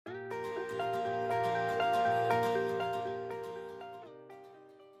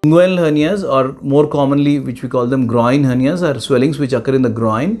Inguinal hernias, or more commonly which we call them groin hernias, are swellings which occur in the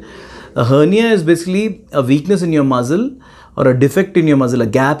groin. A hernia is basically a weakness in your muscle or a defect in your muscle, a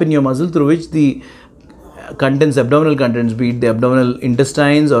gap in your muscle through which the contents, abdominal contents, be it the abdominal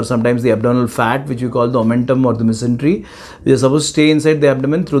intestines or sometimes the abdominal fat, which we call the omentum or the mesentery, they are supposed to stay inside the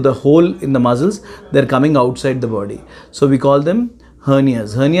abdomen. Through the hole in the muscles, they are coming outside the body. So we call them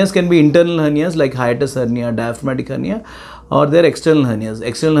hernias. Hernias can be internal hernias like hiatus hernia, diaphragmatic hernia, or they are external hernias.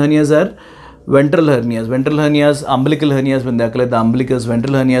 External hernias are ventral hernias. Ventral hernias, umbilical hernias when they occur at the umbilicus,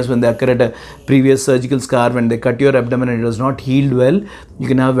 ventral hernias when they occur at a previous surgical scar, when they cut your abdomen and it was not healed well, you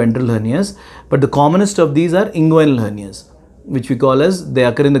can have ventral hernias. But the commonest of these are inguinal hernias, which we call as, they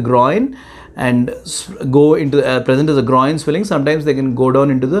occur in the groin and go into present as a groin swelling. Sometimes they can go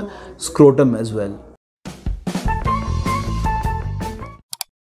down into the scrotum as well.